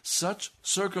Israel, such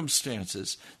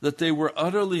circumstances that they were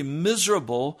utterly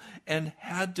miserable and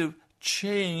had to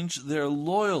change their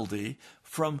loyalty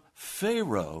from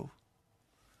Pharaoh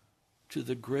to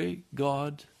the great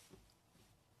God,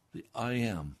 the I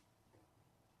Am,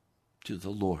 to the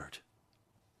Lord.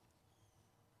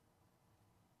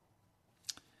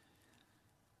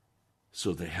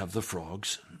 So they have the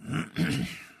frogs.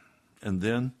 And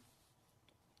then,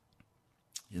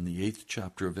 in the 8th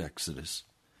chapter of Exodus,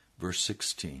 verse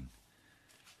 16,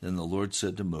 then the Lord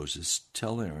said to Moses,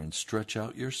 tell Aaron, stretch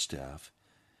out your staff,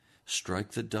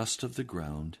 strike the dust of the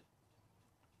ground,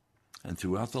 and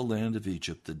throughout the land of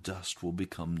Egypt the dust will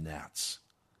become gnats,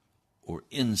 or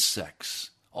insects,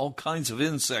 all kinds of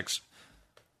insects.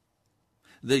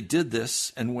 They did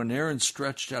this, and when Aaron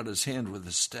stretched out his hand with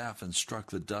his staff and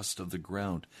struck the dust of the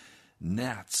ground,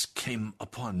 gnats came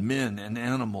upon men and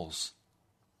animals.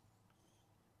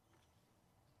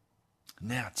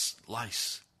 Gnats,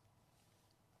 lice.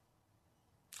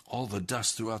 All the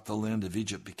dust throughout the land of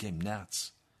Egypt became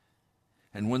gnats.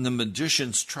 And when the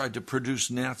magicians tried to produce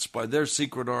gnats by their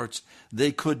secret arts,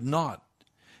 they could not.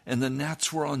 And the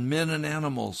gnats were on men and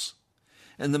animals.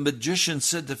 And the magician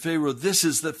said to Pharaoh, this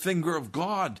is the finger of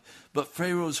God. But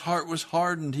Pharaoh's heart was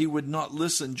hardened. He would not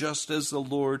listen, just as the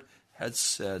Lord had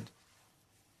said.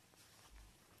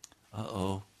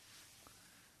 Uh-oh.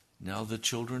 Now the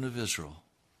children of Israel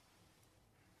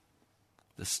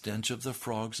The stench of the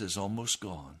frogs is almost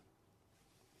gone.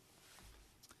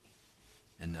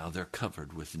 And now they're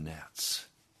covered with gnats.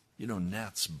 You know,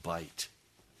 gnats bite.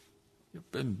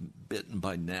 You've been bitten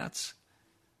by gnats?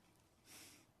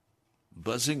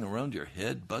 Buzzing around your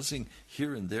head, buzzing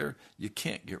here and there. You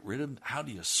can't get rid of them. How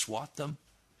do you swat them?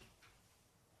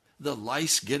 The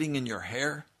lice getting in your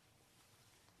hair.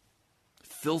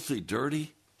 Filthy,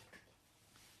 dirty.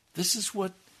 This is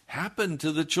what happened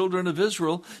to the children of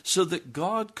Israel so that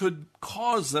God could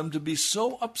cause them to be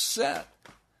so upset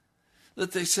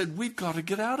that they said, we've got to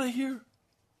get out of here.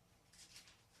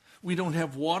 We don't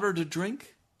have water to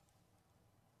drink.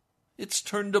 It's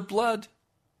turned to blood.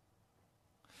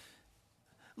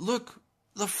 Look,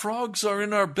 the frogs are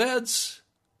in our beds.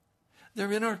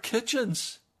 They're in our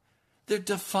kitchens. They're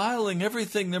defiling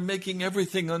everything. They're making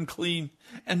everything unclean.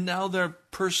 And now their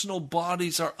personal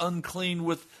bodies are unclean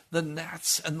with the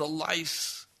gnats and the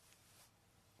lice.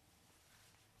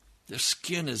 Their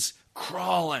skin is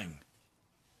crawling.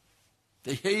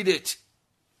 They hate it.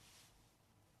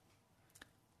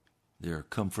 Their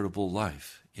comfortable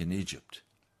life in Egypt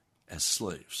as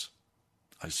slaves.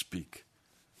 I speak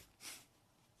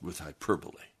with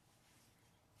hyperbole.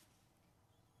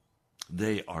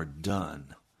 They are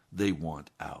done. They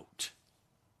want out.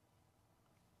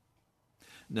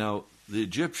 Now, the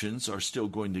Egyptians are still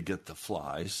going to get the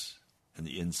flies and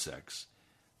the insects.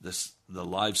 The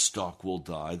livestock will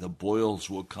die. The boils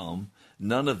will come.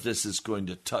 None of this is going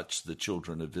to touch the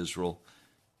children of Israel.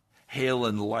 Hail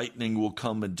and lightning will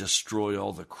come and destroy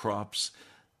all the crops.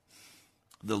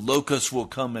 The locusts will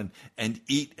come and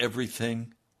eat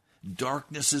everything.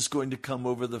 Darkness is going to come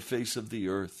over the face of the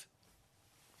earth.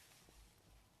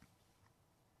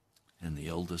 And the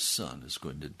eldest son is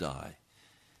going to die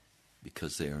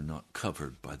because they are not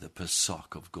covered by the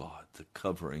Pesach of God, the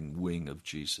covering wing of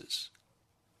Jesus.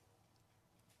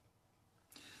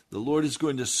 The Lord is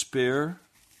going to spare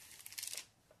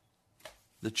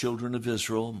the children of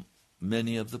Israel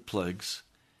many of the plagues,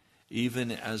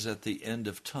 even as at the end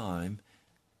of time,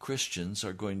 Christians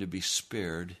are going to be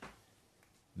spared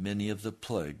many of the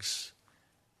plagues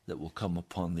that will come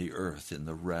upon the earth in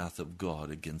the wrath of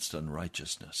God against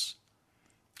unrighteousness.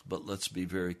 But let's be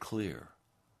very clear.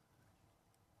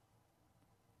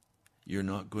 You're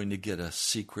not going to get a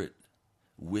secret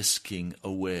whisking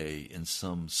away in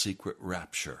some secret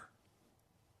rapture.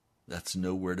 That's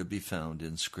nowhere to be found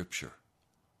in Scripture.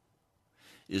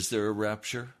 Is there a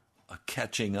rapture? A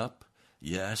catching up?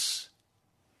 Yes.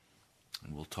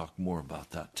 And we'll talk more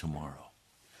about that tomorrow.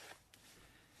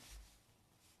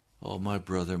 Oh, my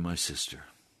brother, my sister.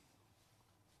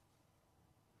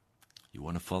 You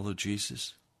want to follow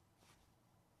Jesus?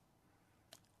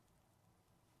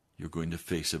 You're going to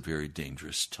face a very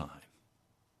dangerous time.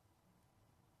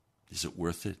 Is it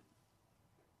worth it?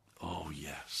 Oh,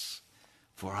 yes.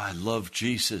 For I love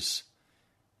Jesus.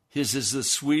 His is the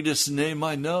sweetest name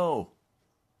I know.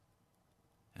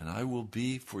 And I will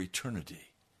be for eternity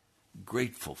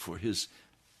grateful for his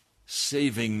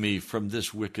saving me from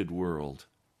this wicked world.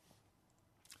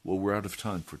 Well, we're out of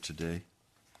time for today.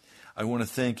 I want to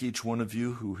thank each one of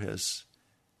you who has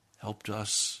helped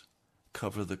us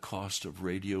cover the cost of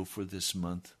radio for this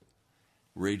month.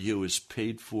 Radio is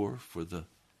paid for the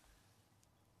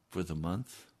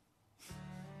month.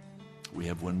 We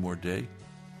have one more day.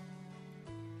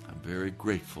 I'm very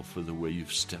grateful for the way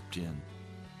you've stepped in.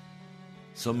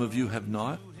 Some of you have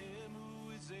not.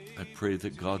 I pray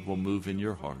that God will move in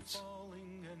your hearts.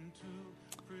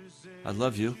 I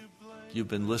love you. You've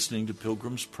been listening to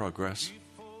Pilgrim's Progress.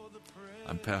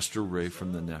 I'm Pastor Ray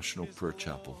from the National Prayer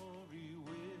Chapel.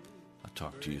 I'll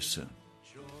talk to you soon.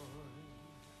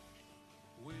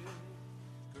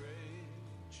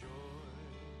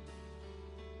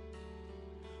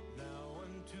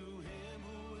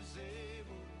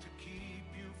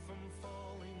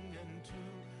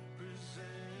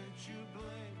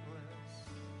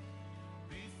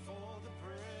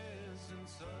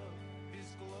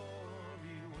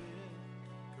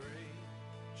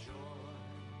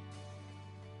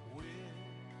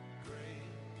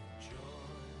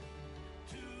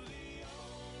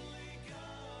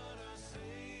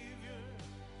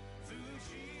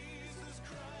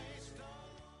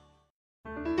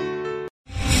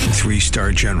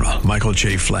 Three-star General Michael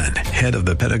J. Flynn, head of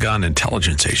the Pentagon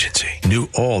Intelligence Agency, knew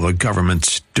all the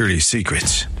government's dirty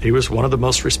secrets. He was one of the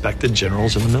most respected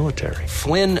generals in the military.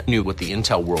 Flynn knew what the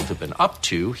intel world had been up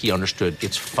to. He understood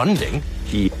its funding.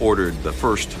 He ordered the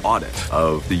first audit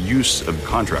of the use of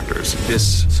contractors.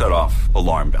 This set off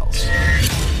alarm bells.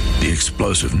 The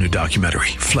explosive new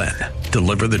documentary, Flynn,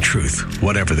 deliver the truth,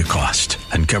 whatever the cost,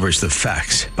 uncovers the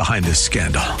facts behind this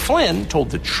scandal. Flynn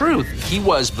told the truth. He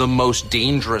was the most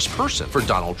dangerous person for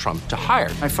Donald Trump to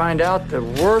hire. I find out the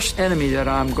worst enemy that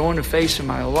I'm going to face in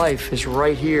my life is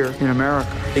right here in America.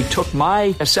 They took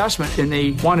my assessment and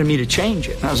they wanted me to change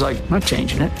it. And I was like, I'm not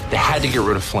changing it. They had to get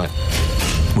rid of Flynn.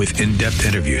 With in-depth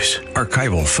interviews,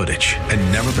 archival footage,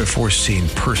 and never-before-seen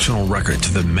personal records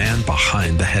of the man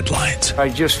behind the headlines. I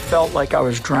just felt like I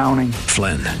was drowning.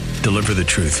 Flynn, deliver the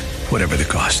truth, whatever the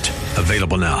cost.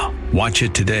 Available now. Watch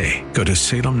it today. Go to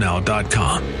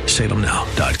salemnow.com.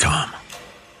 salemnow.com.